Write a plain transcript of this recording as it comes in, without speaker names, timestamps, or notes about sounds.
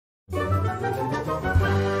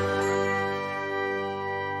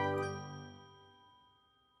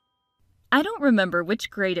I don't remember which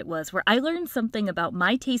grade it was where I learned something about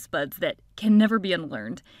my taste buds that can never be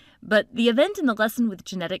unlearned, but the event in the lesson with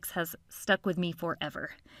genetics has stuck with me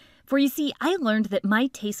forever. For you see, I learned that my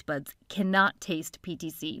taste buds cannot taste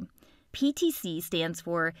PTC. PTC stands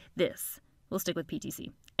for this. We'll stick with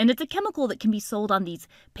PTC. And it's a chemical that can be sold on these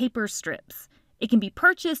paper strips. It can be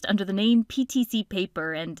purchased under the name PTC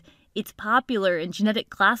paper, and it's popular in genetic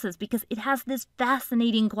classes because it has this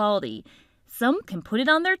fascinating quality. Some can put it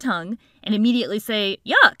on their tongue and immediately say,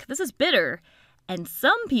 "Yuck, this is bitter." And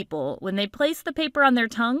some people, when they place the paper on their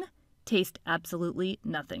tongue, taste absolutely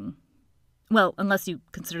nothing. Well, unless you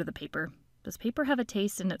consider the paper. Does paper have a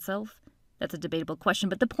taste in itself? That's a debatable question,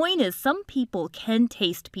 but the point is some people can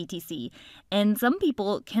taste PTC, and some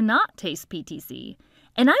people cannot taste PTC.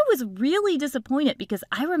 And I was really disappointed because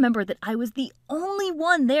I remember that I was the only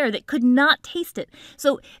one there that could not taste it.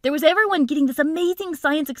 So there was everyone getting this amazing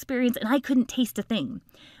science experience, and I couldn't taste a thing.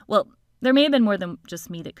 Well, there may have been more than just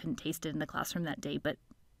me that couldn't taste it in the classroom that day, but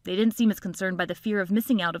they didn't seem as concerned by the fear of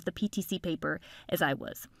missing out of the PTC paper as I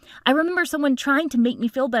was. I remember someone trying to make me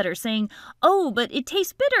feel better, saying, "Oh, but it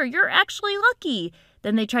tastes bitter. You're actually lucky."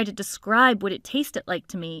 Then they tried to describe what it tasted like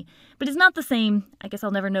to me. But it's not the same. I guess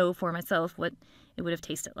I'll never know for myself what it would have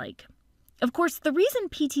tasted like. Of course, the reason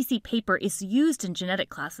PTC paper is used in genetic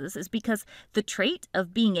classes is because the trait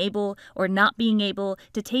of being able or not being able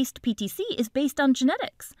to taste PTC is based on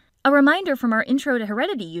genetics. A reminder from our Intro to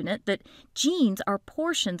Heredity unit that genes are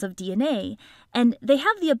portions of DNA, and they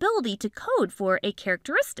have the ability to code for a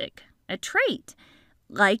characteristic, a trait,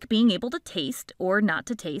 like being able to taste or not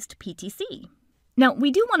to taste PTC. Now,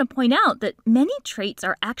 we do want to point out that many traits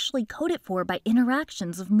are actually coded for by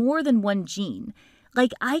interactions of more than one gene,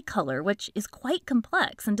 like eye color, which is quite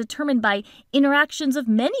complex and determined by interactions of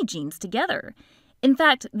many genes together. In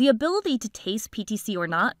fact, the ability to taste PTC or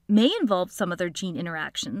not may involve some other gene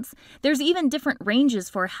interactions. There's even different ranges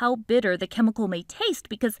for how bitter the chemical may taste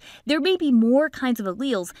because there may be more kinds of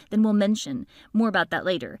alleles than we'll mention. More about that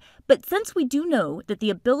later. But since we do know that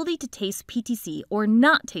the ability to taste PTC or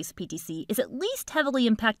not taste PTC is at least heavily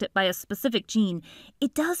impacted by a specific gene,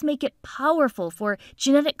 it does make it powerful for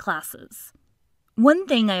genetic classes. One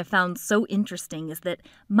thing I have found so interesting is that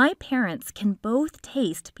my parents can both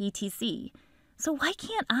taste PTC. So why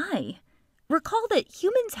can't I? Recall that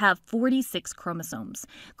humans have 46 chromosomes.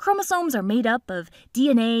 Chromosomes are made up of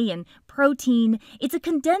DNA and protein. It's a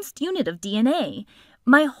condensed unit of DNA.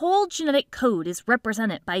 My whole genetic code is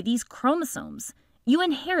represented by these chromosomes. You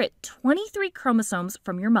inherit 23 chromosomes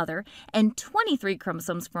from your mother and 23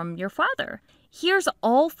 chromosomes from your father. Here's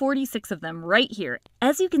all 46 of them right here.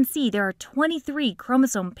 As you can see, there are 23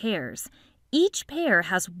 chromosome pairs. Each pair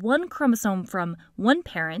has one chromosome from one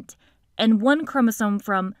parent and one chromosome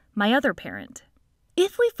from my other parent.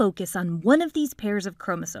 If we focus on one of these pairs of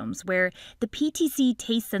chromosomes where the PTC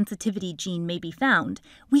taste sensitivity gene may be found,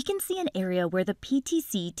 we can see an area where the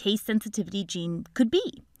PTC taste sensitivity gene could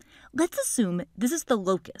be. Let's assume this is the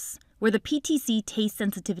locus where the PTC taste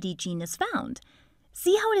sensitivity gene is found.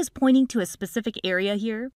 See how it is pointing to a specific area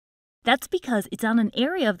here? That's because it's on an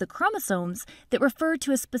area of the chromosomes that refer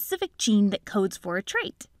to a specific gene that codes for a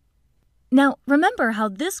trait. Now, remember how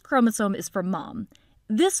this chromosome is from mom.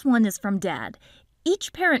 This one is from dad.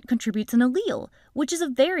 Each parent contributes an allele, which is a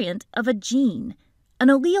variant of a gene. An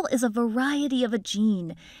allele is a variety of a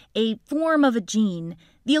gene, a form of a gene.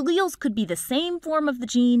 The alleles could be the same form of the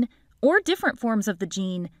gene or different forms of the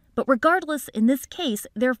gene, but regardless, in this case,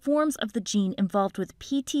 they're forms of the gene involved with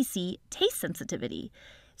PTC taste sensitivity.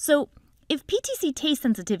 So, if PTC taste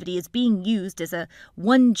sensitivity is being used as a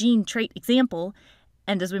one-gene trait example,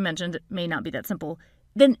 and as we mentioned, it may not be that simple,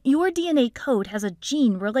 then your DNA code has a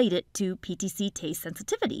gene related to PTC taste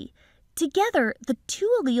sensitivity. Together, the two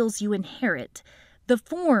alleles you inherit, the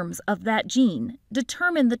forms of that gene,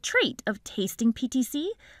 determine the trait of tasting PTC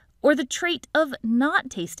or the trait of not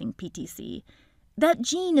tasting PTC. That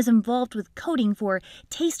gene is involved with coding for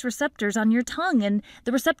taste receptors on your tongue, and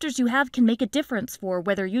the receptors you have can make a difference for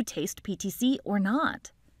whether you taste PTC or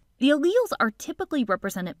not. The alleles are typically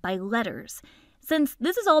represented by letters. Since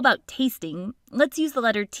this is all about tasting, let's use the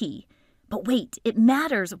letter T. But wait, it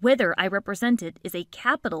matters whether I represent it as a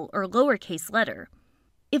capital or lowercase letter.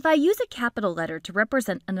 If I use a capital letter to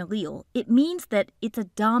represent an allele, it means that it's a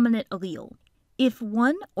dominant allele. If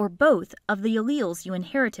one or both of the alleles you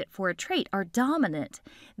inherited for a trait are dominant,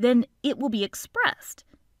 then it will be expressed.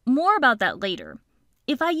 More about that later.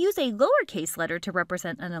 If I use a lowercase letter to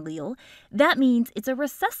represent an allele, that means it's a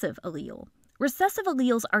recessive allele. Recessive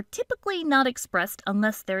alleles are typically not expressed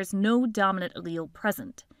unless there is no dominant allele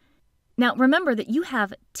present. Now remember that you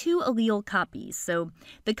have two allele copies, so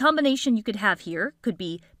the combination you could have here could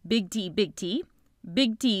be big T, big T,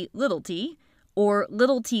 or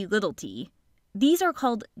little t, little t. These are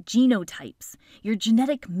called genotypes, your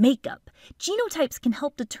genetic makeup. Genotypes can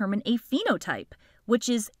help determine a phenotype, which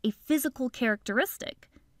is a physical characteristic.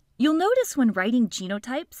 You'll notice when writing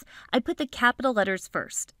genotypes, I put the capital letters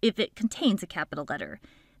first, if it contains a capital letter.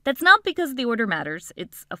 That's not because the order matters,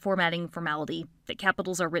 it's a formatting formality that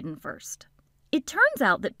capitals are written first. It turns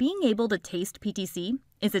out that being able to taste PTC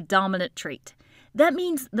is a dominant trait. That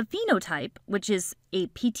means the phenotype, which is a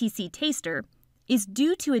PTC taster, is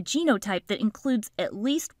due to a genotype that includes at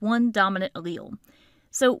least one dominant allele.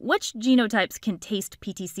 So which genotypes can taste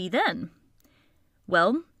PTC then?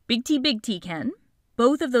 Well, big T can.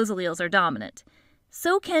 Both of those alleles are dominant.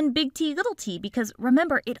 So can big T, little t, because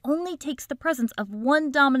remember, it only takes the presence of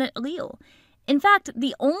one dominant allele. In fact,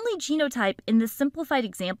 the only genotype in this simplified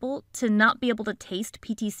example to not be able to taste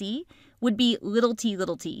PTC would be little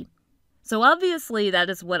t. So obviously that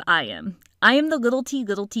is what I am. I am the little t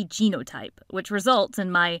genotype, which results in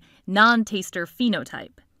my non-taster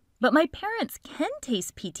phenotype. But my parents can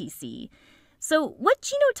taste PTC. So what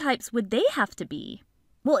genotypes would they have to be?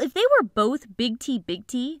 Well, if they were both big T,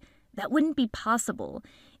 that wouldn't be possible.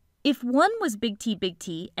 If one was big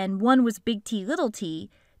T and one was big T,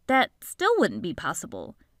 that still wouldn't be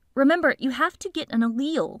possible. Remember, you have to get an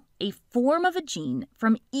allele, a form of a gene,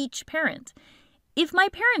 from each parent. If my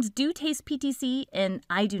parents do taste PTC and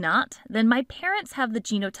I do not, then my parents have the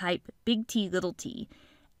genotype big T,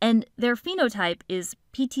 and their phenotype is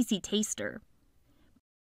PTC taster.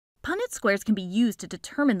 Punnett squares can be used to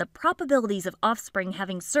determine the probabilities of offspring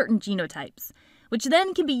having certain genotypes, which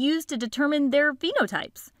then can be used to determine their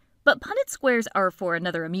phenotypes. But Punnett squares are for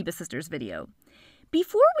another Amoeba Sisters video.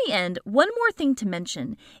 Before we end, one more thing to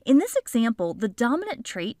mention. In this example, the dominant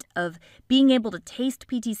trait of being able to taste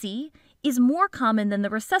PTC is more common than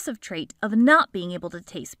the recessive trait of not being able to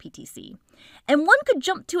taste PTC. And one could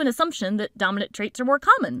jump to an assumption that dominant traits are more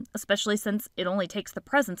common, especially since it only takes the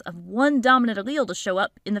presence of one dominant allele to show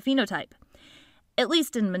up in the phenotype, at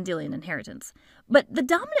least in Mendelian inheritance. But the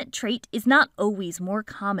dominant trait is not always more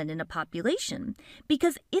common in a population,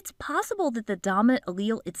 because it's possible that the dominant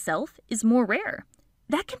allele itself is more rare.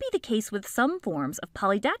 That can be the case with some forms of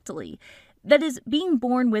polydactyly, that is, being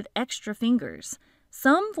born with extra fingers.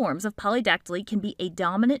 Some forms of polydactyly can be a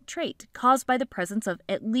dominant trait caused by the presence of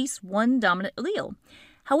at least one dominant allele.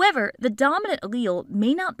 However, the dominant allele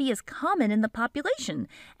may not be as common in the population,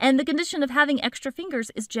 and the condition of having extra fingers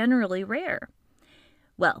is generally rare.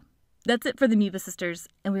 Well, that's it for the Amoeba Sisters,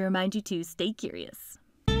 and we remind you to stay curious.